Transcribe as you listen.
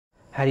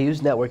How to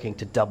use networking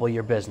to double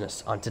your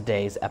business on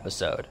today's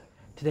episode.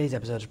 Today's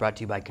episode is brought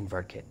to you by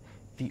ConvertKit,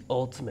 the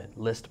ultimate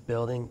list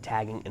building,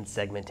 tagging, and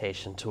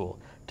segmentation tool.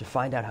 To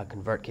find out how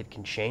ConvertKit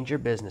can change your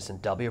business and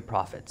double your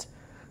profits,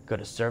 go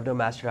to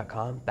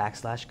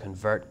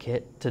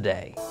servenomaster.com/ConvertKit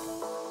today.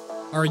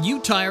 Are you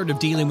tired of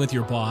dealing with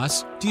your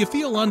boss? Do you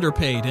feel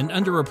underpaid and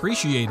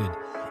underappreciated?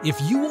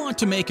 If you want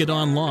to make it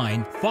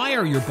online,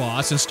 fire your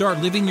boss and start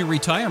living your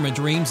retirement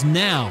dreams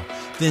now,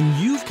 then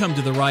you've come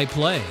to the right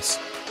place.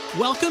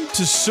 Welcome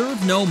to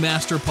Serve No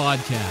Master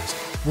Podcast,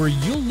 where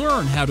you'll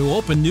learn how to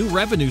open new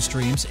revenue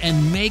streams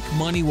and make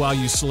money while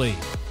you sleep.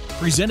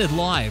 Presented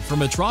live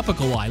from a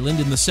tropical island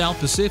in the South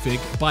Pacific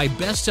by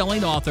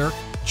best-selling author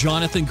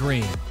Jonathan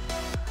Green.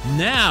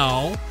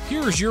 Now,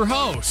 here's your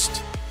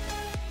host.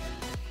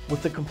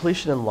 With the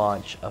completion and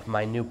launch of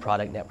my new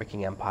product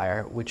networking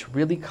empire, which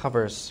really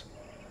covers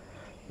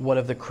one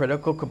of the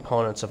critical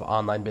components of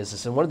online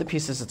business and one of the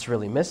pieces that's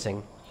really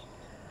missing,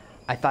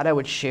 I thought I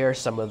would share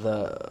some of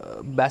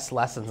the best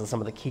lessons and some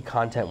of the key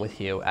content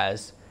with you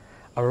as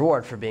a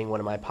reward for being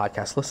one of my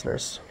podcast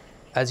listeners.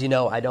 As you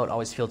know, I don't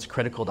always feel it's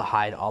critical to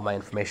hide all my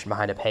information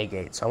behind a pay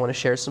gate, so I want to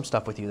share some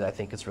stuff with you that I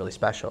think is really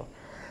special.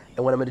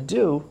 And what I'm going to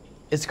do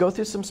is go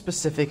through some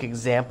specific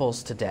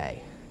examples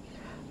today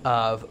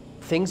of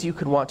things you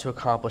could want to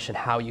accomplish and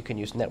how you can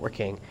use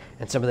networking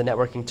and some of the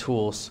networking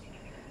tools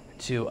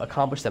to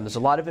accomplish them. There's a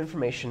lot of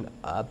information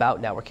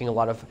about networking, a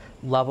lot of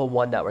level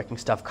 1 networking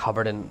stuff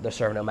covered in the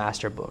Serve No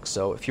Master book.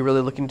 So if you're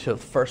really looking to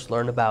first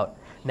learn about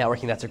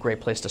networking, that's a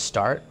great place to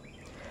start.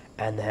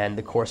 And then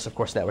the course, of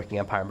course, Networking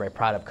Empire, I'm very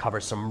proud of,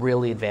 covers some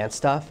really advanced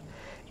stuff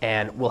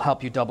and will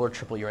help you double or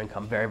triple your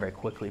income very, very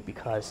quickly,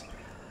 because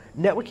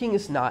networking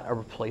is not a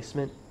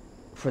replacement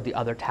for the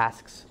other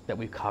tasks that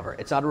we cover.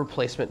 It's not a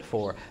replacement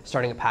for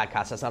starting a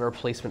podcast. It's not a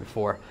replacement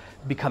for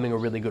becoming a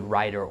really good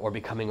writer or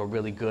becoming a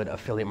really good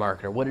affiliate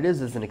marketer. What it is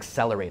an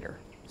accelerator.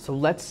 So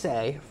let's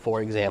say,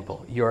 for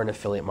example, you're an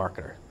affiliate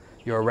marketer.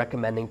 You're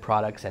recommending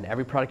products, and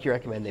every product you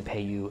recommend, they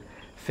pay you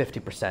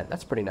 50%.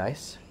 That's pretty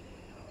nice.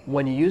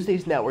 When you use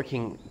these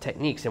networking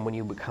techniques and when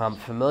you become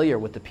familiar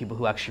with the people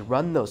who actually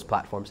run those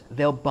platforms,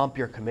 they'll bump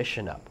your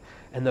commission up.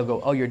 And they'll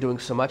go, oh, you're doing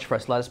so much for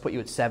us, let us put you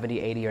at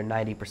 70, 80, or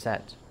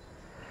 90%.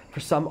 For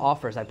some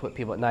offers, I put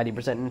people at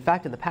 90%. In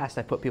fact, in the past,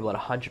 I put people at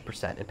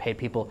 100% and paid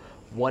people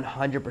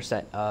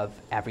 100% of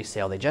every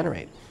sale they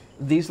generate.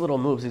 These little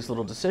moves, these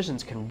little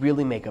decisions can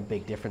really make a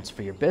big difference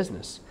for your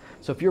business.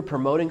 So if you're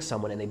promoting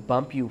someone and they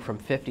bump you from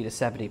 50 to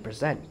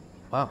 70%,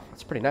 wow,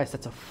 that's pretty nice.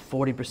 That's a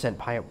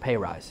 40% pay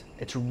rise.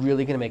 It's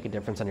really going to make a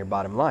difference on your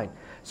bottom line.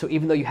 So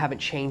even though you haven't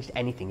changed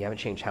anything, you haven't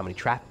changed how much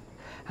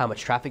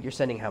traffic you're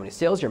sending, how many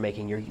sales you're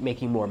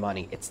making more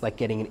money. It's like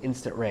getting an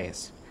instant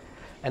raise.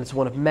 And it's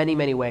one of many,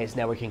 many ways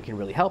networking can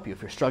really help you.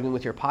 If you're struggling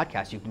with your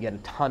podcast, you can get a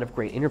ton of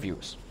great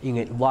interviews. You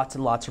can get lots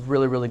and lots of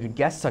really, really good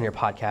guests on your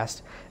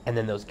podcast, and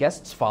then those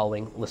guests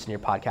following listen to your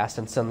podcast,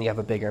 and suddenly you have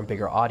a bigger and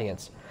bigger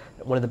audience.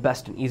 One of the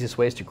best and easiest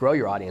ways to grow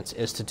your audience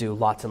is to do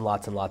lots and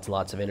lots and lots and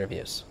lots of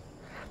interviews.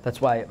 That's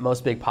why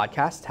most big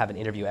podcasts have an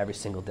interview every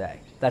single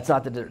day. That's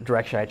not the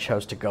direction I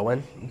chose to go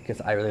in,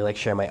 because I really like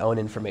sharing my own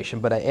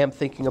information, but I am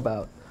thinking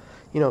about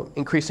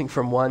increasing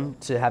from 1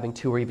 to having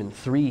 2 or even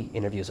 3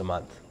 interviews a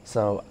month.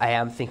 So I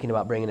am thinking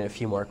about bringing in a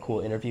few more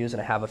cool interviews,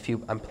 and I have a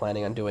few I'm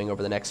planning on doing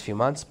over the next few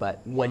months. But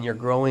when you're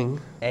growing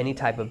any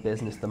type of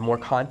business, the more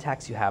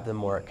contacts you have, the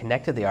more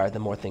connected they are, the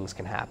more things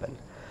can happen.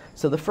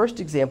 So the first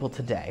example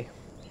today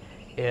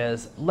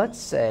is, let's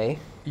say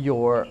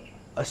you're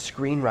a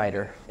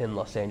screenwriter in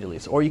Los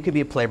Angeles, or you could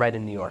be a playwright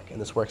in New York,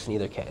 and this works in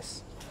either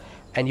case.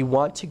 And you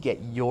want to get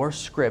your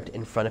script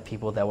in front of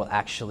people that will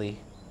actually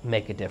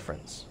make a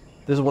difference.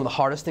 This is one of the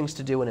hardest things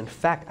to do, and in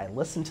fact, I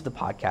listened to the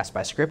podcast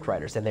by script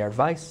writers, and their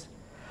advice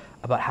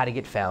about how to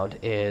get found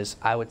is,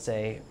 I would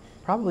say,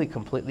 probably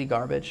completely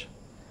garbage.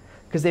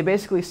 Because they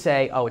basically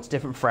say, oh, it's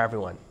different for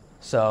everyone.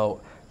 So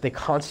they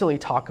constantly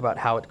talk about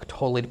how it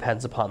totally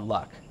depends upon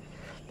luck.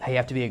 How you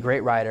have to be a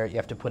great writer, you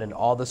have to put in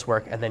all this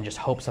work, and then just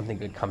hope something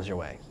good comes your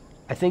way.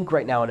 I think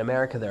right now in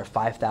America there are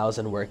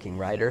 5,000 working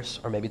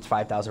writers, or maybe it's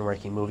 5,000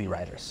 working movie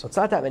writers. So it's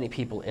not that many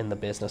people in the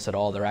business at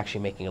all that are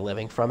actually making a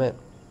living from it.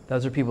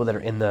 Those are people that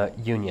are in the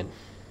union.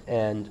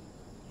 And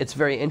it's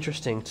very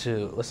interesting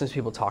to listen to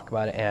people talk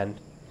about it, and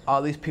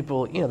all these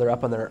people, they're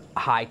up on their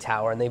high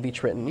tower, and they've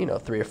each written,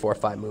 3 or 4 or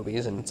 5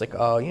 movies, and it's like,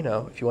 oh,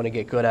 if you want to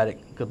get good at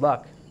it, good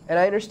luck. And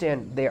I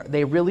understand,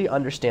 they really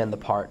understand the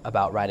part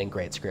about writing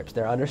great scripts.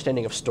 Their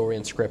understanding of story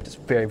and script is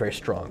very, very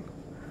strong,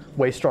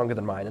 way stronger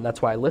than mine, and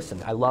that's why I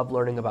listen. I love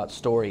learning about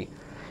story.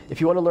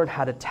 If you want to learn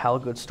how to tell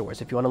good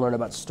stories, if you want to learn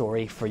about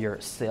story for your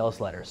sales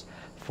letters,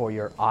 for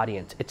your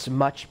audience, it's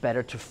much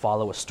better to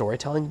follow a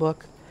storytelling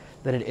book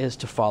than it is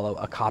to follow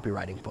a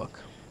copywriting book.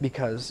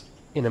 Because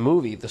in a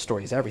movie, the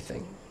story is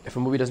everything. If a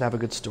movie doesn't have a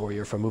good story,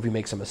 or if a movie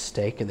makes a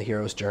mistake in the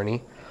hero's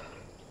journey,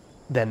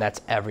 then that's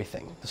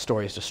everything. The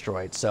story is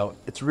destroyed. So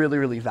it's really,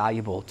 really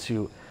valuable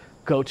to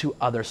go to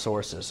other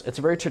sources. It's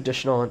very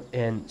traditional,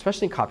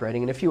 especially in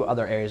copywriting and a few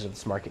other areas of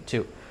this market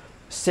too.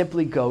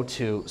 Simply go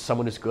to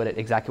someone who's good at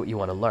exactly what you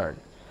want to learn.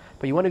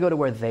 But you want to go to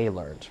where they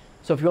learned.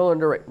 So if you want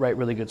to write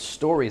really good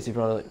stories, if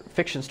you want to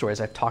fiction stories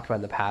I've talked about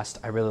in the past,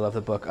 I really love the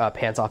book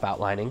Pants Off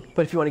Outlining.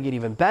 But if you want to get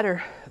even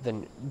better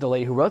than the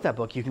lady who wrote that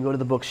book, you can go to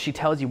the books. She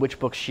tells you which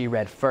books she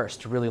read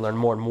first to really learn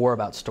more and more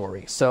about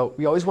stories. So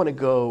we always want to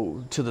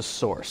go to the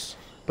source.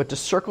 But to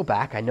circle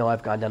back, I know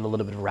I've gone down a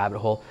little bit of a rabbit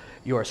hole.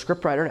 You're a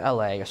scriptwriter in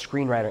LA, a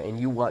screenwriter, and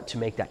you want to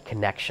make that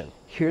connection.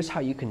 Here's how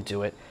you can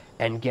do it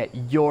and get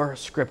your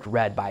script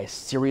read by a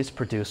serious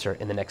producer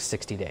in the next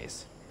 60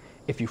 days.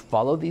 If you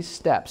follow these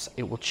steps,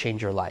 it will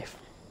change your life.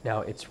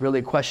 Now, it's really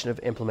a question of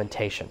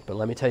implementation, but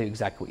let me tell you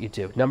exactly what you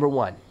do. Number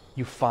one,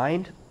 you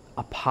find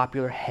a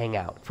popular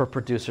hangout for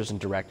producers and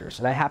directors.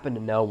 And I happen to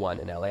know one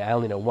in LA. I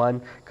only know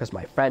one because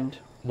my friend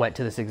went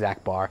to this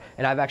exact bar,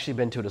 and I've actually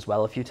been to it as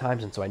well a few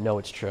times, and so I know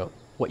it's true.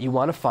 What you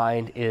want to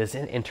find is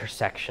an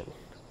intersection.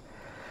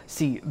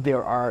 See,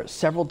 there are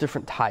several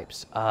different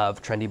types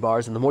of trendy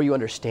bars, and the more you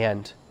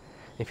understand,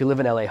 if you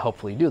live in LA,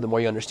 hopefully you do, the more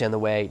you understand the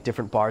way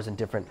different bars and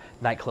different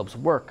nightclubs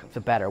work,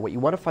 the better. What you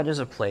want to find is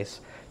a place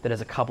that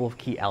has a couple of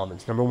key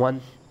elements. Number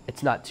one,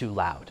 it's not too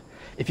loud.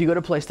 If you go to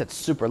a place that's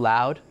super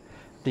loud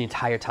the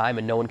entire time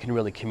and no one can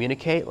really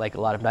communicate, like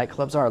a lot of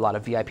nightclubs are, a lot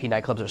of VIP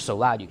nightclubs are so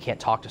loud you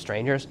can't talk to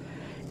strangers,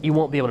 you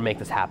won't be able to make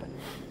this happen.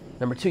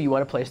 Number two, you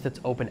want a place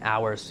that's open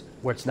hours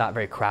where it's not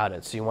very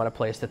crowded. So you want a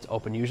place that's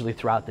open usually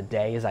throughout the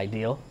day is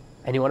ideal.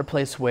 And you want a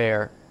place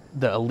where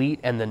the elite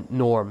and the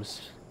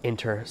norms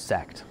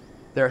intersect.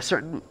 There are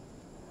certain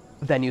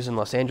venues in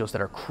Los Angeles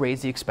that are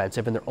crazy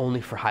expensive and they're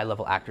only for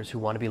high-level actors who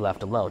want to be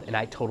left alone, and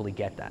I totally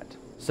get that.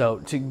 So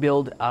to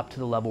build up to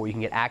the level where you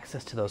can get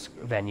access to those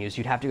venues,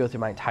 you'd have to go through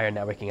my entire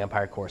Networking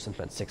Empire course and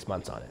spend 6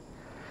 months on it.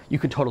 You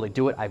can totally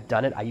do it. I've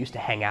done it. I used to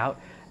hang out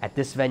at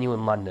this venue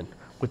in London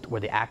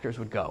where the actors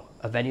would go,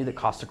 a venue that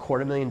costs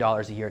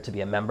 $250,000 a year to be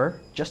a member.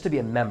 Just to be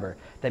a member,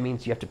 that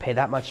means you have to pay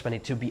that much money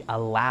to be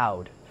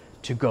allowed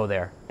to go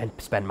there and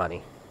spend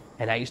money.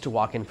 And I used to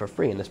walk in for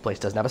free, and this place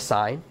doesn't have a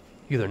sign.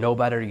 You either know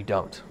about it or you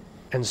don't.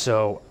 And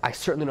so I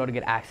certainly know to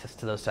get access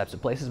to those types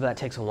of places, but that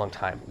takes a long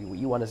time. What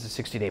you want is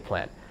a 60-day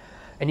plan.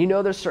 And you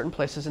know there's certain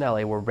places in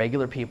LA where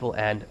regular people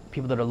and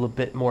people that are a little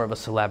bit more of a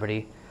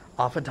celebrity,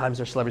 oftentimes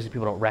they're celebrities that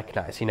people don't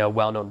recognize. You know,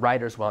 well-known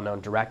writers, well-known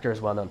directors,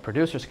 well-known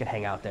producers can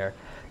hang out there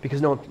because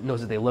no one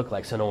knows what they look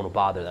like, so no one will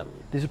bother them.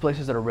 These are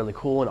places that are really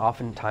cool, and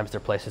oftentimes they're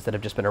places that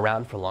have just been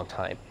around for a long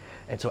time.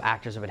 And so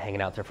actors have been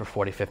hanging out there for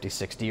 40, 50,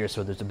 60 years,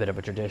 so there's a bit of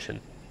a tradition.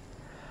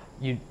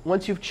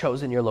 Once you've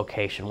chosen your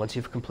location, once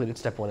you've completed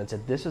step one and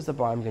said, this is the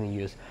bar I'm going to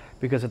use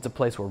because it's a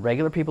place where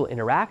regular people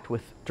interact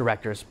with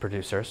directors,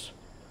 producers,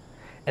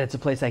 and it's a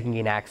place I can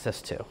gain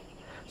access to.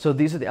 So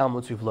these are the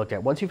elements we've looked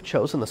at. Once you've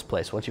chosen this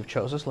place, once you've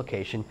chosen this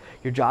location,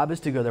 your job is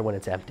to go there when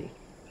it's empty.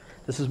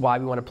 This is why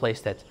we want a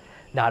place that's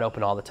not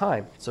open all the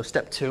time. So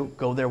step two,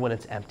 go there when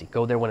it's empty.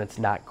 Go there when it's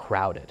not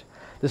crowded.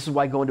 This is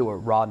why going to a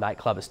raw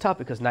nightclub is tough,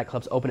 because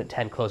nightclubs open at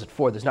 10, close at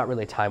 4. There's not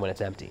really a time when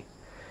it's empty.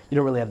 You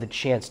don't really have the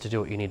chance to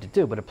do what you need to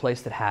do, but a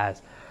place that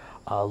has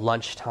a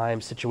lunchtime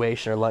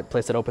situation or a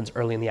place that opens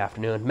early in the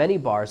afternoon. Many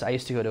bars, I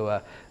used to go to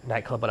a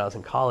nightclub when I was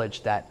in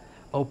college that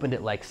opened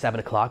at like 7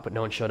 o'clock, but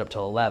no one showed up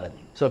till 11.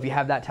 So if you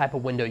have that type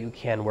of window, you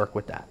can work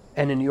with that.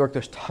 And in New York,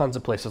 there's tons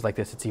of places like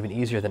this. It's even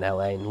easier than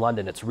LA. In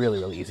London, it's really,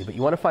 really easy. But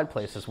you want to find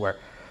places where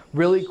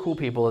really cool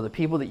people, or the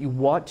people that you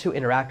want to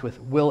interact with,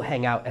 will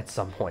hang out at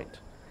some point.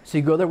 So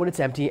you go there when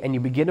it's empty, and you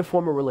begin to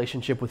form a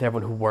relationship with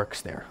everyone who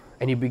works there.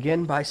 And you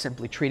begin by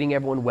simply treating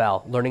everyone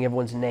well, learning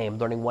everyone's name,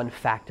 learning one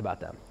fact about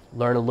them.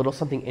 Learn a little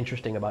something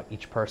interesting about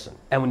each person.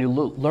 And when you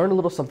learn a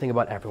little something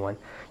about everyone,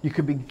 you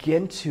could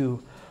begin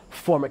to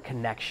form a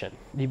connection.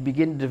 You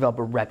begin to develop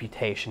a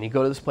reputation. You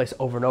go to this place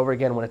over and over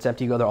again when it's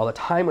empty. You go there all the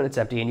time when it's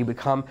empty, and you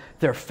become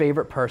their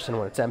favorite person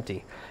when it's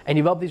empty. And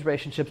you develop these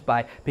relationships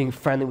by being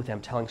friendly with them,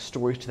 telling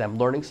stories to them,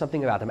 learning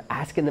something about them,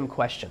 asking them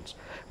questions.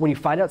 When you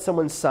find out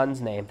someone's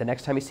son's name, the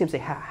next time you see him, say,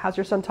 how's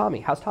your son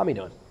Tommy? How's Tommy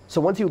doing? So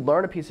once you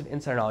learn a piece of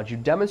insider knowledge, you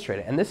demonstrate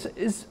it. And this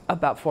is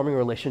about forming a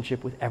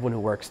relationship with everyone who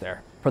works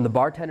there. From the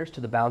bartenders to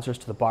the bouncers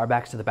to the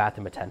barbacks to the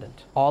bathroom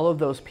attendant. All of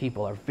those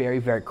people are very,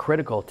 very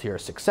critical to your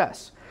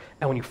success.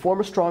 And when you form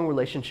a strong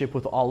relationship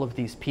with all of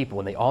these people,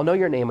 and they all know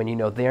your name and you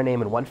know their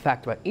name and one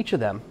fact about each of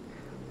them,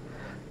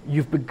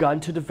 you've begun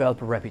to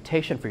develop a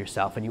reputation for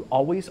yourself, and you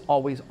always,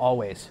 always,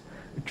 always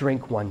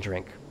drink one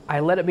drink. I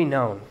let it be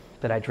known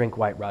that I drink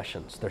White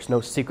Russians. There's no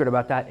secret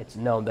about that. It's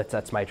known that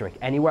that's my drink.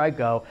 Anywhere I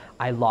go,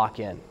 I lock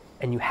in.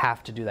 And you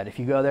have to do that. If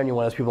you go there and you're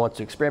one of those people who wants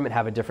to experiment,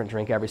 have a different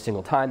drink every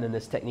single time, then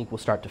this technique will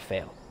start to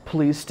fail.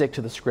 Please stick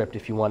to the script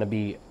if you want to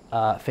be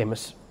a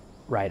famous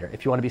writer.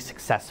 If you want to be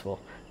successful,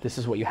 this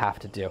is what you have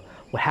to do.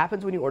 What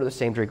happens when you order the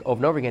same drink over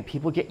and over again,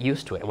 people get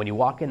used to it. And when you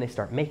walk in, they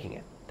start making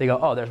it. They go,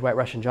 oh, there's White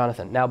Russian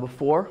Jonathan. Now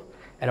before,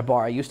 at a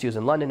bar I used to use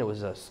in London, it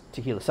was a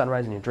tequila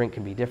sunrise, and your drink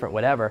can be different,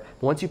 whatever.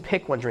 But once you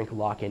pick one drink,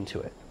 lock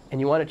into it.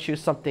 And you want to choose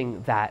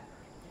something that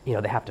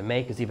they have to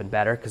make is even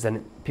better, because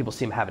then people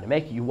see them having to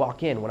make it. You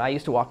walk in. When I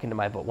used to walk into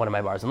one of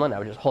my bars in London, I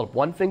would just hold up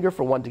one finger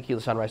for one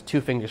tequila sunrise,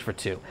 2 fingers for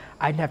 2.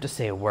 I didn't have to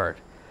say a word.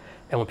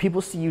 And when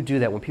people see you do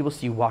that, when people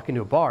see you walk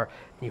into a bar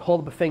and you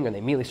hold up a finger and they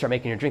immediately start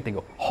making your drink, they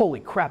go,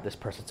 holy crap, this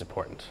person's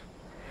important.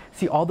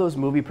 See, all those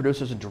movie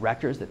producers and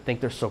directors that think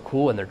they're so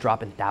cool and they're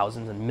dropping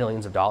thousands and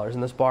millions of dollars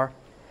in this bar,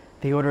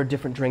 they order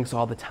different drinks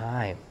all the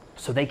time.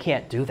 So they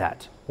can't do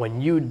that.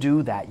 When you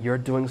do that, you're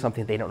doing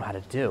something they don't know how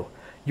to do.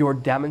 You're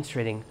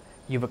demonstrating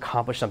you've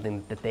accomplished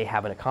something that they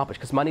haven't accomplished,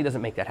 because money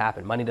doesn't make that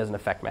happen. Money doesn't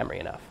affect memory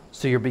enough.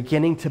 So you're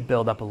beginning to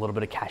build up a little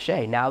bit of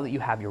cachet. Now that you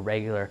have your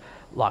regular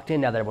locked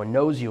in, now that everyone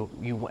knows you,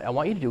 I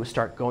want you to do is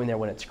start going there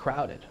when it's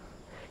crowded.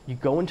 You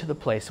go into the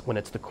place when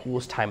it's the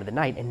coolest time of the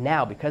night, and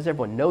now because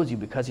everyone knows you,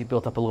 because you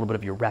built up a little bit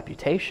of your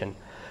reputation,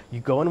 you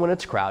go in when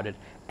it's crowded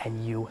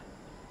and you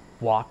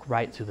walk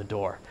right through the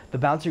door. The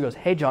bouncer goes,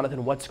 "Hey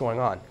Jonathan, what's going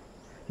on?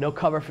 No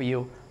cover for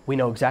you. We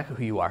know exactly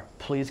who you are.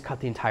 Please cut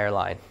the entire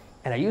line."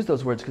 And I use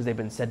those words because they've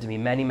been said to me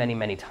many, many,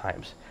 many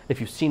times. If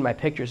you've seen my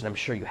pictures, and I'm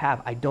sure you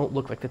have, I don't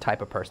look like the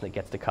type of person that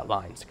gets to cut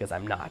lines, because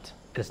I'm not.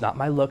 It is not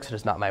my looks, it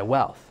is not my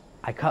wealth.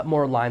 I cut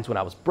more lines when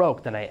I was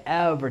broke than I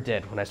ever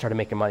did when I started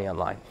making money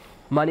online.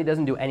 Money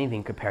doesn't do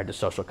anything compared to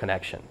social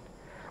connection.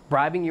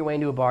 Bribing your way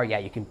into a bar, yeah,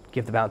 you can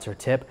give the bouncer a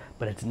tip,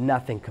 but it's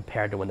nothing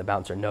compared to when the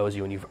bouncer knows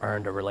you and you've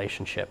earned a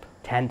relationship.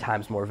 10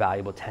 times more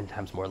valuable, 10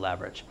 times more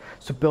leverage.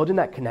 So building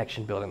that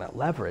connection, building that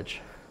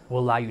leverage will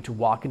allow you to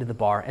walk into the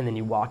bar, and then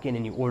you walk in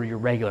and you order your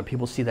regular, and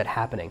people see that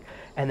happening.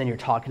 And then you're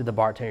talking to the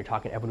bartender, you're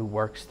talking to everyone who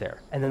works there.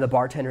 And then the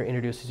bartender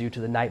introduces you to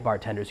the night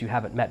bartenders you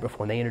haven't met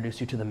before, and they introduce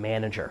you to the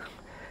manager.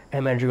 And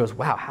the manager goes,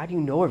 "Wow, how do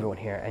you know everyone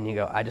here?" And you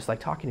go, "I just like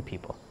talking to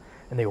people."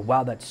 And they go,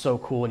 "Wow, that's so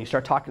cool." And you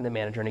start talking to the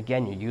manager, and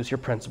again, you use your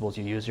principles,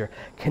 you use your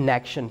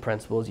connection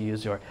principles, you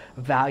use your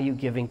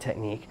value-giving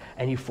technique,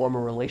 and you form a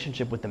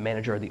relationship with the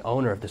manager or the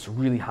owner of this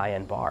really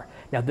high-end bar.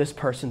 Now, this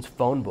person's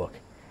phone book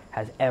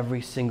has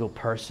every single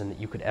person that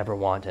you could ever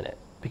want in it,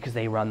 because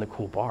they run the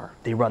cool bar.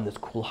 They run this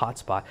cool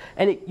hotspot.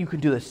 And you can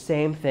do the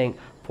same thing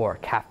for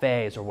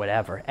cafes or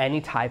whatever.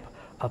 Any type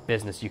of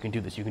business, you can do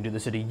this. You can do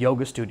this at a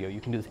yoga studio. You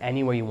can do this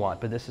anywhere you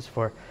want. But this is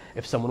for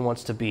if someone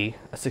wants to be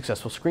a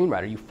successful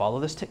screenwriter. You follow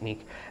this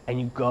technique and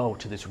you go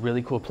to these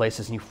really cool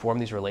places and you form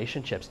these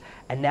relationships.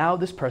 And now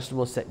this person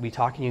will be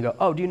talking, you go,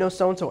 "Oh, do you know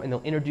so-and-so?" And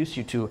they'll introduce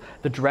you to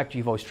the director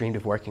you've always dreamed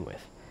of working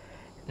with.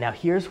 Now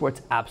here's where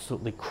it's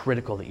absolutely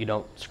critical that you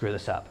don't screw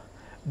this up.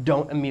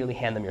 Don't immediately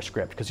hand them your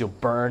script, because you'll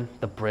burn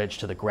the bridge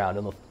to the ground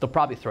and they'll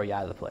probably throw you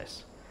out of the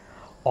place.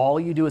 All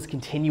you do is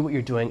continue what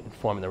you're doing and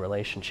forming the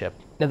relationship.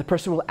 Now the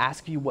person will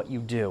ask you what you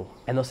do,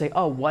 and they'll say,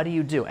 "Oh, what do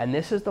you do?" And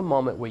this is the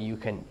moment where you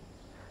can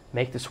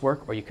make this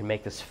work or you can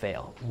make this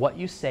fail. What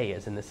you say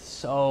is, and this is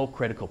so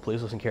critical,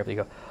 please listen carefully,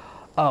 you go,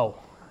 "Oh,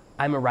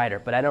 I'm a writer,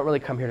 but I don't really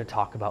come here to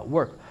talk about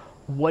work.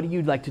 What do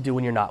you like to do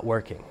when you're not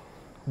working?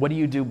 What do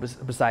you do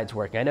besides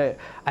working? I know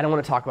I don't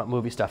want to talk about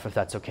movie stuff if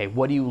that's okay.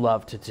 What do you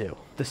love to do?"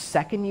 The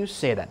second you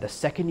say that, the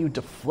second you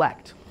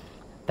deflect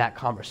that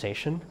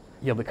conversation,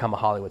 you'll become a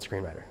Hollywood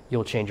screenwriter.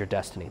 You'll change your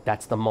destiny.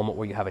 That's the moment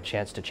where you have a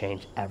chance to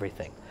change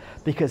everything.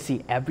 Because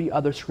see, every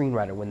other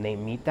screenwriter, when they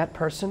meet that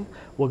person,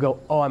 will go,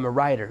 "Oh, I'm a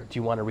writer. Do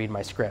you want to read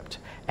my script?"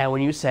 And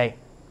when you say,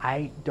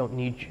 "I don't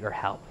need your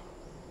help.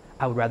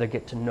 I would rather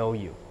get to know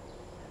you.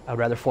 I would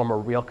rather form a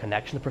real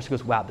connection," the person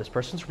goes, "Wow, this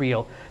person's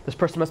real. This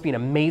person must be an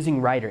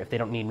amazing writer if they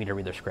don't need me to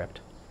read their script."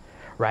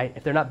 Right?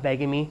 If they're not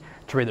begging me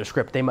to read their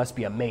script, they must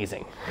be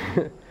amazing.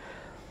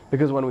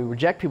 Because when we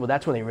reject people,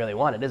 that's when they really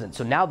want it, isn't it?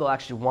 So now they'll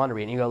actually want to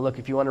read it. And you go, "Look,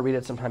 if you want to read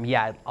it sometime,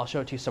 yeah, I'll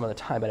show it to you some other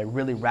time, but I'd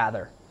really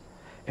rather,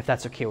 if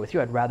that's okay with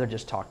you, I'd rather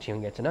just talk to you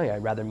and get to know you.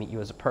 I'd rather meet you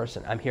as a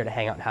person. I'm here to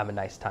hang out and have a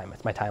nice time.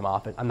 It's my time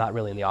off. I'm not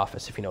really in the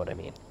office, if you know what I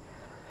mean."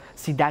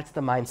 See, that's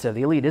the mindset of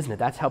the elite, isn't it?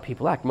 That's how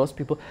people act. Most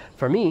people,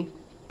 for me,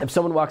 if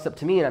someone walks up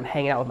to me and I'm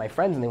hanging out with my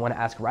friends and they want to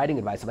ask writing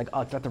advice, I'm like, "Oh,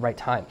 it's not the right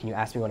time. Can you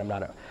ask me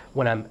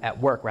when I'm at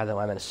work rather than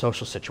when I'm in a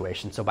social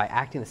situation?" So by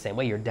acting the same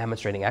way, you're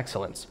demonstrating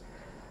excellence.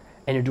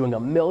 And you're doing a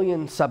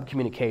million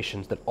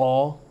sub-communications that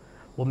all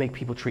will make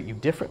people treat you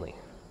differently.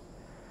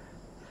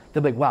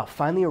 They'll be like, "Wow,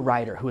 finally a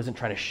writer who isn't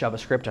trying to shove a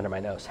script under my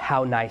nose.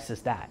 How nice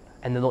is that?"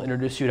 And then they'll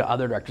introduce you to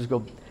other directors,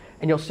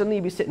 and you'll suddenly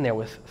be sitting there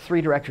with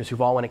 3 directors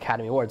who've all won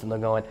Academy Awards, and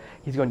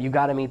he's going, "You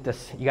gotta meet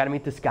this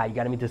guy, you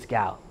gotta meet this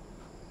gal.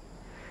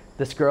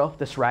 This girl,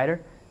 this writer,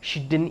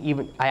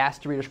 I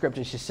asked to read her script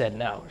and she said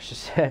no. She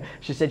said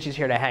she's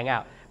here to hang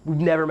out. We've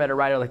never met a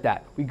writer like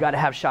that. We've got to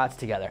have shots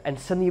together." And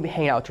suddenly you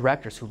hang out with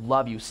directors who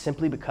love you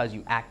simply because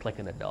you act like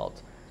an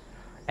adult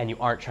and you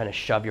aren't trying to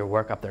shove your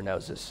work up their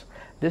noses.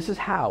 This is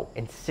how,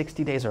 in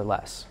 60 days or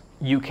less,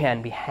 you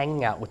can be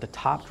hanging out with the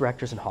top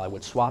directors in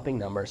Hollywood, swapping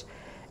numbers.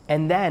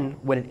 And then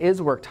when it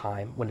is work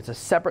time, when it's a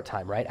separate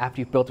time, right,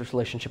 after you've built this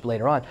relationship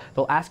later on,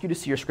 they'll ask you to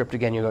see your script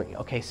again. You're going,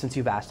 "Okay, since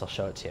you've asked, I'll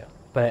show it to you.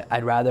 But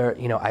I'd rather,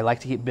 I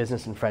like to keep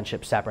business and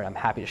friendship separate. I'm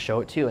happy to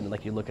show it to you, and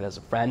like you look at it as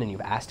a friend and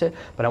you've asked it,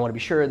 but I want to be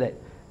sure that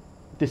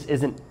this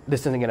isn't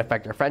going to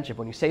affect our friendship."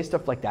 When you say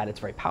stuff like that, it's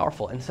very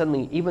powerful. And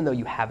suddenly, even though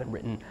you haven't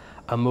written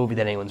a movie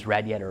that anyone's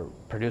read yet or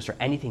produced or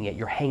anything yet,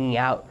 you're hanging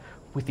out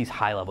with these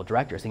high-level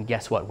directors. And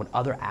guess what? When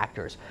other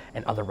actors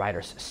and other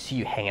writers see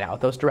you hanging out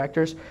with those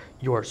directors,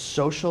 your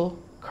social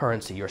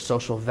currency, your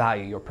social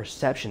value, your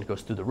perception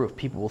goes through the roof.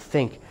 People will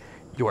think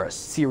you're a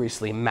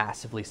seriously,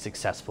 massively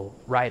successful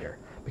writer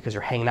because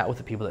you're hanging out with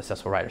the people that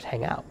successful writers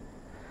hang out.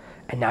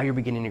 And now you're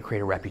beginning to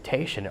create a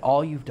reputation. And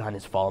all you've done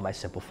is follow my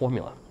simple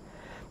formula.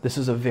 This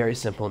is a very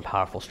simple and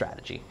powerful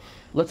strategy.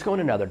 Let's go in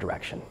another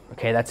direction.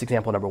 Okay, that's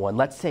example number one.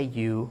 Let's say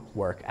you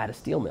work at a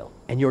steel mill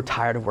and you're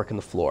tired of working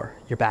the floor.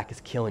 Your back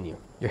is killing you.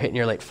 You're hitting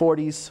your late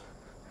 40s.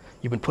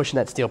 You've been pushing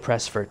that steel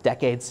press for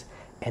decades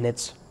and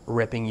it's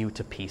ripping you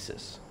to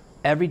pieces.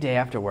 Every day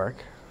after work,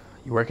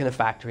 you work in the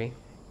factory,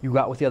 you go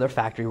out with the other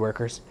factory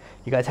workers,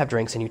 you guys have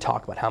drinks and you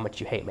talk about how much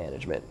you hate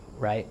management,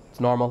 right? It's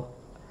normal.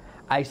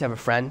 I used to have a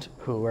friend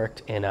who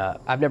worked in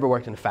I've never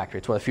worked in a factory.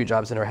 It's one of the few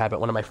jobs I never had, but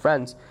one of my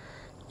friends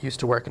used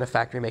to work in a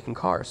factory making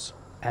cars.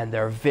 And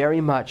they're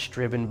very much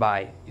driven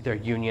by their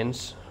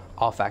unions.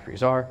 All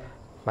factories are.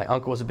 My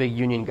uncle was a big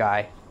union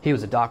guy. He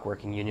was a dock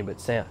working union, but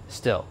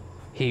still,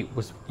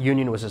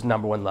 union was his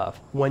number one love.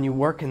 When you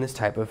work in this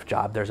type of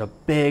job, there's a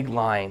big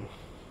line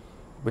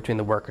between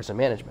the workers and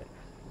management.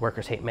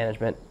 Workers hate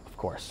management, of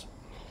course.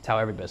 It's how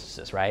every business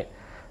is, right?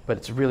 But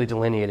it's really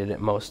delineated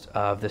at most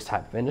of this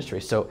type of industry.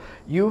 So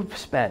you've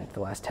spent the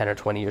last 10 or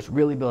 20 years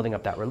really building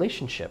up that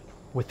relationship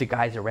with the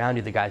guys around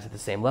you, the guys at the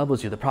same level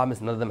as you. The problem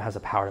is none of them has the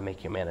power to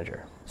make you a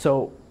manager.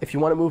 So if you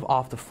want to move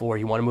off the floor,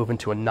 you want to move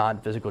into a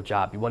non-physical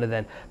job, you want to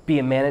then be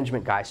a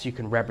management guy so you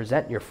can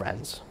represent your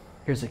friends.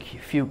 Here's a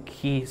few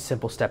key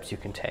simple steps you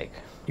can take.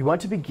 You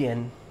want to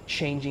begin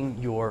changing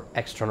your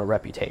external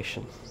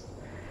reputation.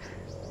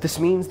 This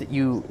means that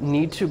you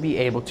need to be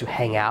able to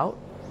hang out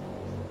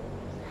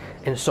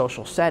in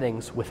social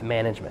settings with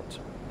management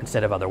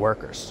instead of other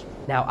workers.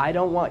 Now, I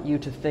don't want you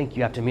to think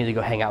you have to immediately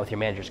go hang out with your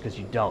managers, because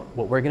you don't.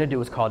 What we're going to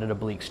do is call it an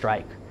oblique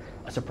strike,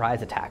 a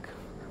surprise attack.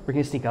 We're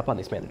going to sneak up on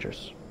these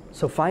managers.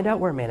 So find out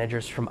where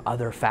managers from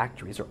other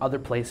factories or other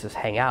places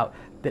hang out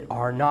that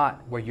are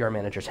not where your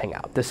managers hang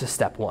out. This is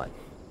step one.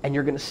 And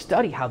you're going to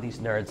study how these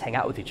nerds hang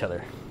out with each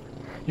other.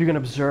 You're going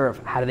to observe,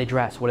 how do they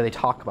dress? What do they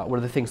talk about? What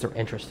are the things they're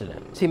interested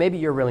in? See, maybe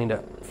you're really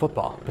into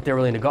football, but they're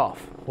really into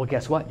golf. Well,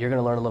 guess what? You're going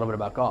to learn a little bit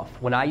about golf.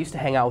 When I used to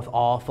hang out with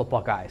all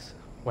football guys,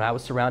 when I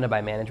was surrounded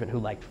by management who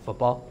liked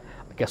football,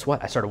 guess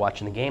what? I started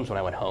watching the games when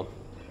I went home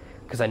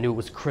because I knew it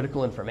was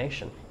critical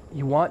information.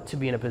 You want to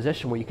be in a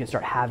position where you can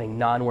start having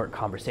non-work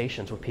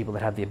conversations with people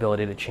that have the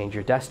ability to change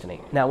your destiny.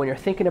 Now, when you're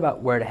thinking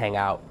about where to hang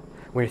out,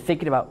 when you're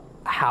thinking about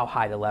how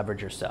high to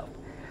leverage yourself,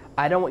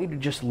 I don't want you to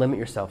just limit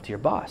yourself to your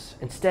boss.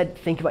 Instead,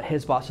 think about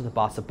his boss or the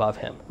boss above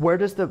him. Where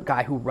does the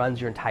guy who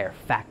runs your entire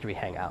factory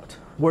hang out?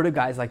 Where do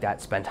guys like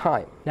that spend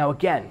time? Now,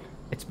 again,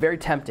 it's very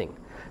tempting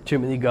to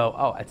immediately go,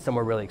 oh, it's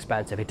somewhere really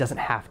expensive. It doesn't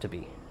have to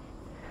be.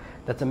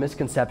 That's a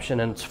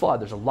misconception and it's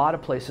flawed. There's a lot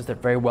of places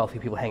that very wealthy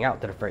people hang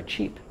out that are very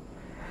cheap.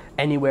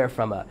 Anywhere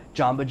from a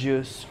Jamba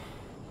Juice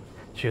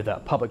to the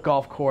public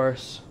golf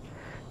course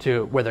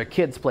to where their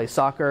kids play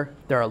soccer.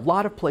 There are a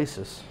lot of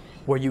places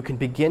where you can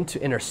begin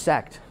to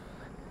intersect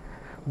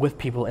with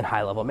people in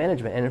high-level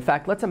management. And in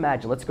fact, let's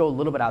go a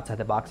little bit outside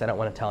the box. I don't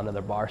want to tell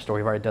another bar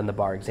story. We've already done the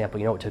bar example.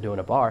 You know what to do in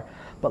a bar.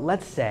 But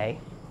let's say,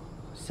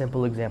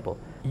 simple example,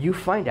 you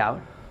find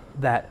out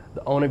that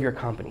the owner of your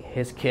company,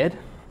 his kid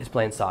is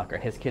playing soccer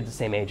and his kid's the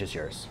same age as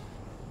yours.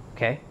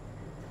 Okay?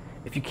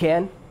 If you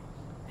can,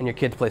 and your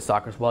kids play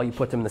soccer as well, you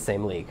put them in the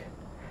same league.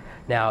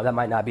 Now, that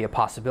might not be a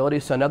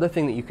possibility. So another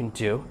thing that you can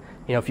do,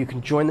 if you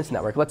can join this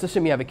network, let's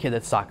assume you have a kid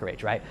that's soccer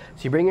age, right?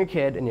 So you bring your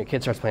kid and your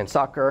kid starts playing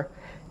soccer,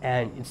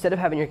 and instead of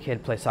having your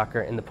kid play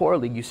soccer in the poor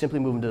league, you simply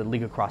move into the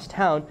league across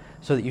town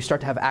so that you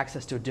start to have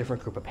access to a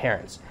different group of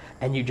parents.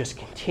 And you just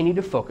continue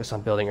to focus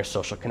on building your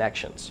social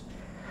connections.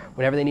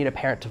 Whenever they need a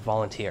parent to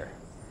volunteer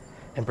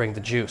and bring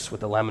the juice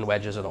with the lemon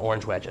wedges or the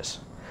orange wedges,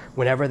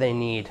 whenever they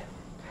need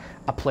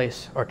a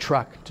place or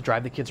truck to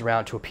drive the kids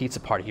around to a pizza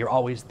party, you're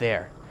always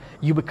there.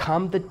 You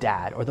become the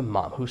dad or the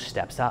mom who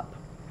steps up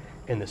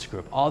in this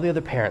group. All the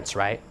other parents,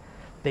 right?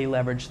 They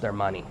leverage their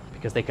money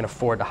because they can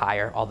afford to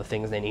hire all the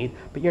things they need,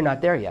 but you're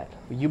not there yet.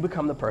 You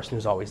become the person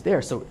who's always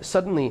there. So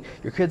suddenly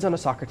your kid's on a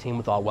soccer team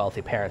with all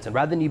wealthy parents, and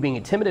rather than you being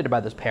intimidated by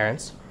those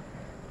parents,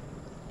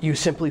 you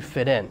simply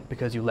fit in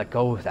because you let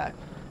go of that.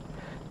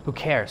 Who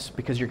cares?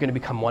 Because you're going to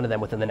become one of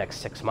them within the next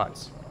 6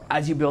 months.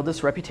 As you build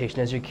this reputation,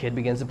 as your kid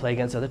begins to play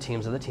against other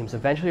teams,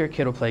 eventually your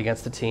kid will play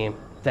against the team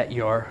that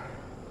your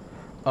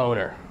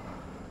owner,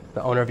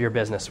 the owner of your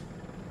business,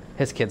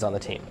 his kid's on the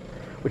team,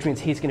 which means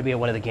he's going to be at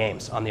one of the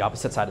games on the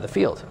opposite side of the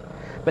field.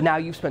 But now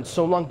you've spent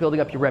so long building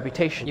up your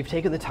reputation, you've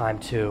taken the time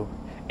to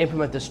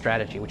implement this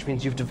strategy, which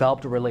means you've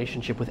developed a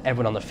relationship with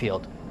everyone on the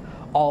field.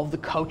 All of the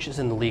coaches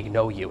in the league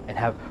know you and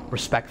have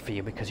respect for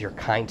you because you're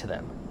kind to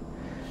them.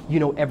 You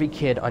know every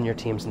kid on your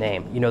team's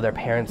name. You know their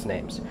parents'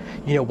 names.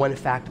 You know one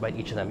fact about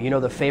each of them. You know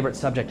the favorite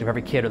subject of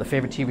every kid or the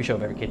favorite TV show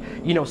of every kid.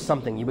 You know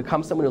something. You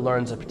become someone who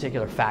learns a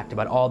particular fact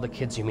about all the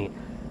kids you meet.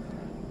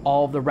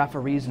 All of the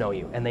referees know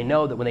you, and they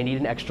know that when they need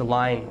an extra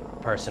line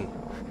person,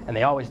 and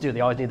they always do,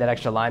 they always need that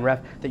extra line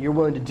ref, that you're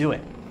willing to do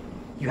it.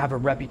 You have a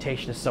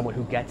reputation as someone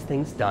who gets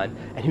things done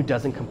and who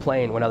doesn't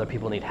complain when other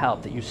people need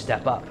help, that you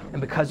step up. And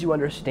because you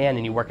understand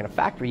and you work in a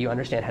factory, you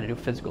understand how to do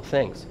physical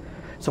things.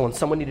 So when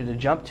someone needed a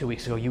jump 2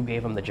 weeks ago, you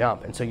gave them the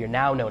jump. And so you're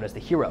now known as the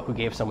hero who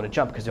gave someone a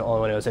jump because the only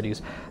one who knows how to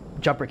use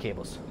jumper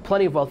cables.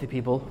 Plenty of wealthy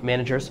people,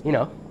 managers, they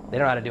don't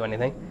know how to do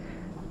anything.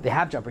 They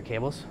have jumper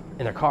cables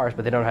in their cars,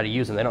 but they don't know how to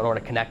use them. They don't know how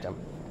to connect them.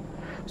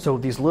 So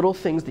these little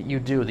things that you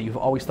do that you've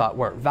always thought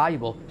weren't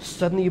valuable,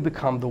 suddenly you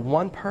become the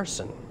one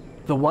person,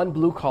 the one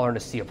blue collar in a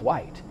sea of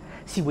white.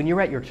 See, when you're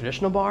at your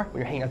traditional bar,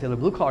 when you're hanging out with the other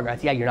blue collar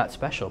guys, yeah, you're not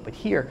special. But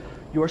here,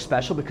 you're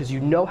special because you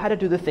know how to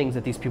do the things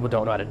that these people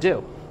don't know how to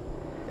do.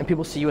 And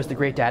people see you as the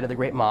great dad or the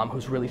great mom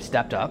who's really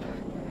stepped up.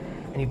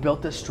 And you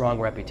built this strong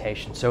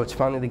reputation. So it's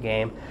finally the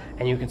game,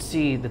 and you can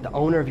see that the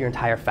owner of your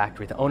entire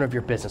factory, the owner of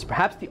your business,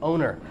 perhaps the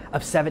owner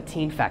of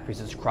 17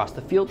 factories is across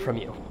the field from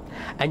you.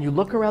 And you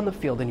look around the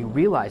field and you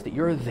realize that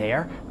you're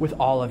there with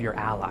all of your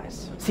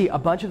allies. See, a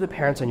bunch of the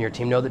parents on your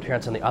team know the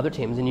parents on the other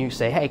teams, and you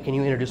say, hey, can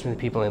you introduce me to the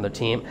people on the other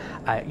team?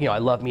 I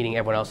love meeting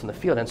everyone else in the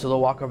field. And so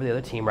they'll walk over to the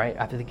other team, right,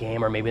 after the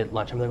game or maybe at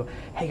lunchtime, they'll go,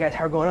 hey guys,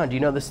 how are you going on? Do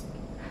you know this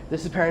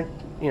is parent,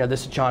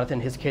 this is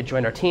Jonathan, his kid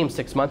joined our team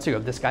 6 months ago.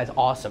 This guy's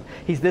awesome.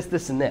 He's this,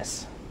 this, and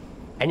this.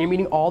 And you're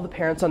meeting all the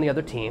parents on the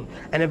other team,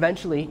 and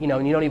eventually, and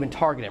you don't even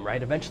target him,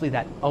 right? Eventually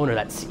that owner,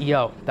 that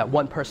CEO, that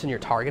one person you're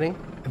targeting,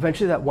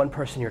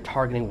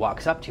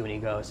 walks up to you and he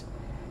goes,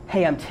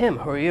 hey, I'm Tim,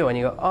 who are you? And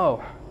you go,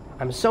 oh,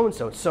 I'm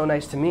so-and-so, it's so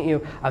nice to meet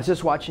you. I was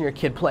just watching your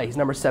kid play, he's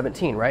number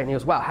 17, right? And he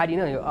goes, wow, how do you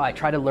know? And you go, oh, I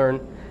try to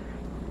learn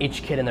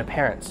each kid and their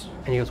parents.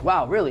 And he goes,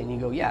 wow, really? And you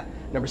go, yeah,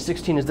 number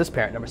 16 is this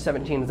parent, number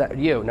 17 is that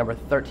you, number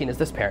 13 is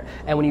this parent.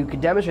 And when you can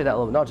demonstrate that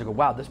level of knowledge, you go,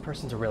 wow, this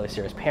person's a really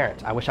serious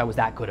parent. I wish I was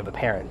that good of a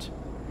parent.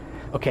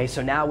 Okay,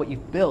 so now what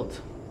you've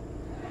built,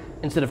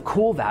 instead of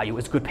cool value,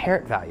 is good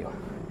parent value.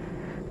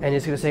 And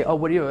he's going to say, oh,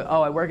 what do you do?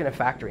 Oh, I work in a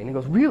factory. And he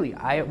goes, really?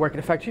 I work in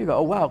a factory? You go,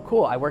 oh, wow,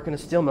 cool. I work in a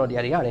steel mill,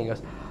 yada, yada. And he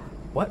goes,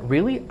 what,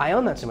 really? I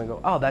own that steel mill. I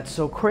go, oh, that's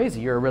so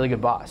crazy. You're a really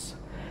good boss.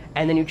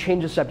 And then you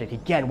change the subject.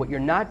 Again, what you're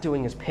not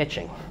doing is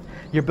pitching.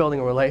 You're building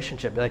a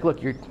relationship. You're like, look,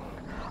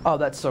 oh,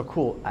 that's so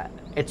cool.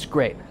 It's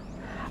great.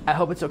 I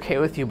hope it's okay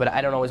with you, but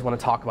I don't always want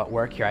to talk about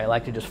work here. I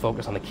like to just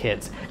focus on the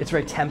kids. It's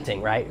very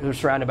tempting, right? We're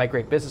surrounded by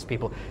great business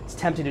people. It's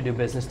tempting to do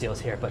business deals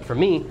here. But for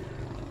me,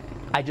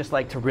 I just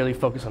like to really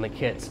focus on the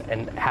kids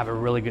and have a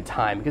really good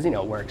time because,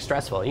 work's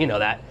stressful. You know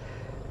that.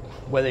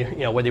 Whether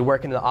you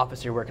work in the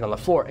office or you're working on the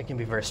floor, it can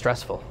be very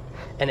stressful.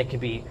 And it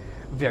can be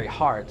very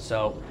hard.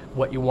 So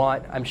what you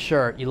want, I'm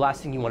sure, the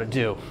last thing you want to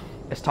do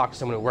is talk to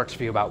someone who works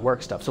for you about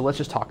work stuff. So let's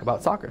just talk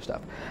about soccer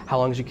stuff. How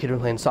long has your kid been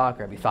playing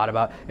soccer? Have you thought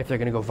about if they're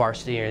going to go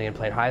varsity or they're going to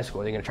play in high school?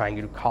 Or they're going to try and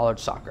do college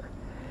soccer?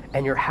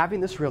 And you're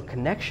having this real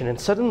connection,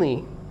 and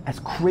suddenly, as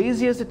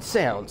crazy as it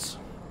sounds,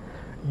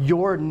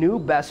 your new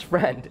best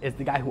friend is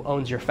the guy who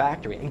owns your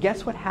factory. And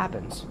guess what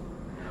happens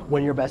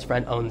when your best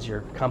friend owns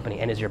your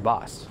company and is your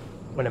boss?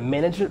 When a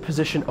management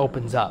position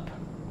opens up,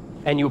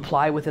 and you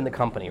apply within the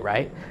company,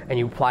 right? And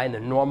you apply in the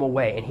normal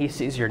way, and he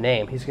sees your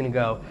name, he's gonna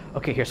go,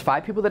 okay, here's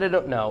 5 people that I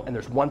don't know, and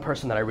there's 1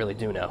 person that I really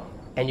do know.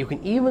 And you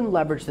can even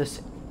leverage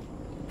this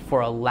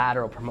for a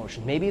lateral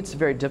promotion. Maybe it's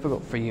very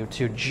difficult for you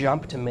to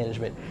jump to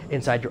management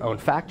inside your own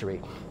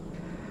factory.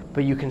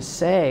 But you can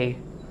say,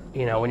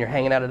 when you're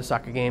hanging out at a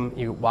soccer game,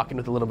 you walk in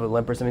with a little bit of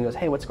limp or something, goes,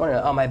 hey, what's going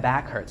on? Oh, my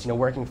back hurts.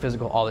 Working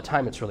physical all the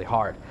time, it's really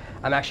hard.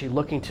 I'm actually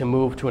looking to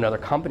move to another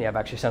company. I've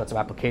actually sent out some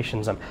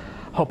applications. I'm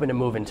hoping to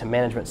move into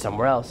management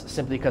somewhere else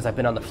simply because I've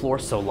been on the floor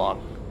so long.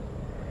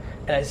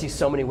 And I see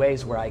so many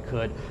ways where I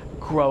could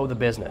grow the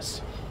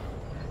business.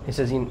 He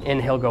says,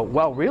 and he'll go,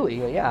 well,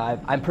 really? Yeah,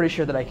 I'm pretty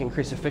sure that I can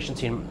increase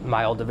efficiency in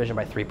my old division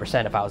by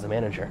 3% if I was the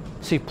manager.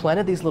 So you've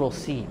planted these little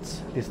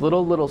seeds, these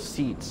little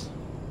seeds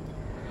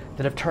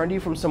that have turned you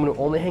from someone who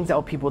only hangs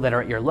out with people that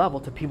are at your level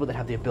to people that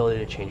have the ability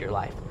to change your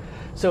life.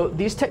 So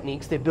these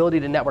techniques, the ability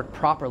to network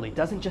properly,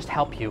 doesn't just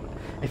help you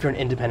if you're an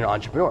independent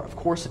entrepreneur. Of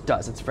course it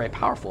does, it's very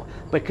powerful,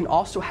 but it can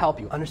also help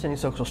you. Understanding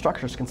social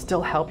structures can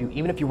still help you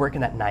even if you're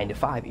working that 9 to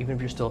 5, even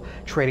if you're still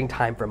trading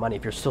time for money,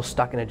 if you're still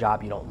stuck in a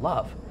job you don't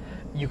love.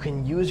 You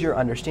can use your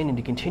understanding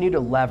to continue to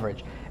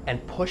leverage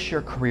and push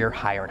your career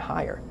higher and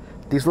higher.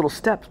 These little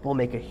steps will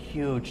make a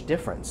huge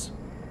difference,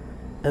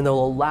 and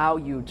they'll allow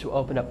you to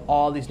open up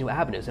all these new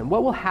avenues. And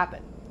what will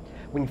happen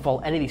when you follow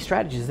any of these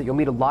strategies is that you'll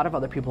meet a lot of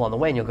other people on the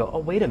way, and you'll go, oh,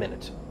 wait a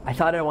minute. I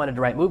thought I wanted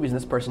to write movies, and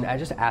this person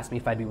just asked me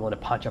if I'd be willing to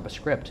punch up a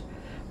script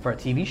for a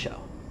TV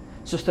show.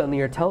 So suddenly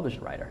you're a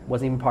television writer. It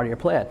wasn't even part of your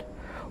plan.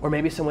 Or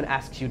maybe someone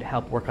asks you to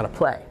help work on a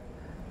play.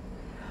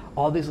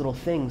 All these little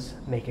things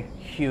make a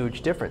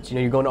huge difference.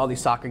 You're going to all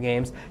these soccer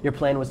games. Your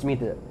plan was to meet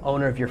the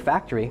owner of your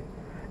factory.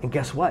 And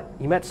guess what?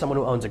 You met someone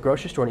who owns a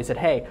grocery store, and he said,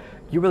 hey,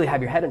 you really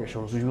have your head on your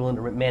shoulders. Would you be willing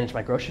to manage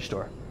my grocery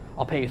store?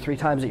 I'll pay you 3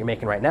 times what you're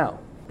making right now.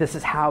 This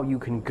is how you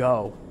can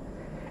go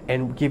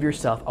and give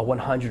yourself a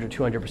 100 or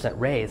 200%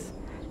 raise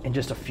in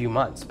just a few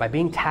months. By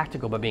being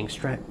tactical, by being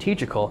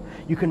strategical,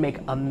 you can make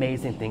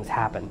amazing things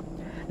happen.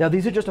 Now,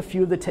 these are just a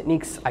few of the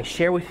techniques I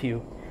share with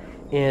you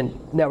in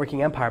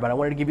Networking Empire, but I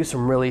wanted to give you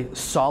some really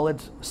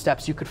solid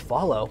steps you could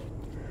follow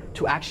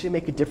to actually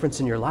make a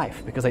difference in your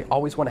life, because I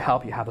always want to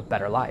help you have a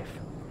better life.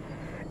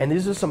 And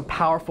these are some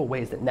powerful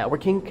ways that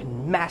networking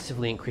can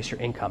massively increase your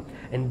income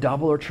and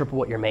double or triple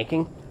what you're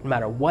making, no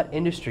matter what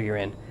industry you're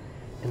in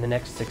the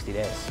next 60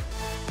 days.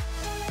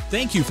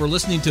 Thank you for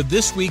listening to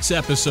this week's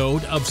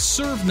episode of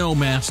Serve No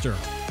Master.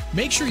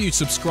 Make sure you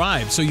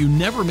subscribe so you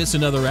never miss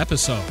another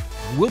episode.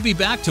 We'll be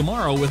back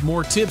tomorrow with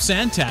more tips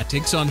and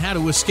tactics on how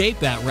to escape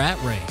that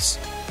rat race.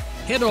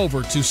 Head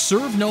over to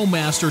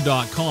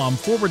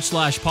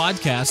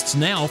servenomaster.com/podcasts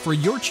now for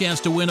your chance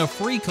to win a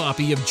free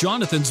copy of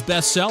Jonathan's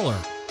bestseller,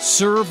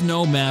 Serve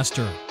No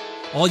Master.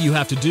 All you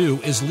have to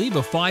do is leave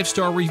a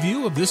 5-star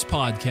review of this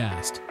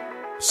podcast.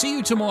 See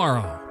you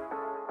tomorrow.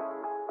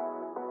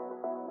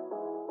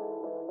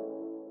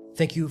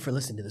 Thank you for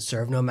listening to the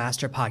Serve No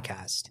Master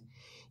podcast.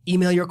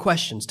 Email your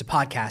questions to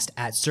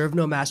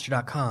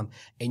podcast@servenomaster.com,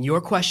 and your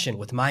question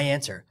with my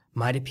answer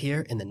might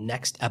appear in the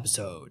next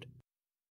episode.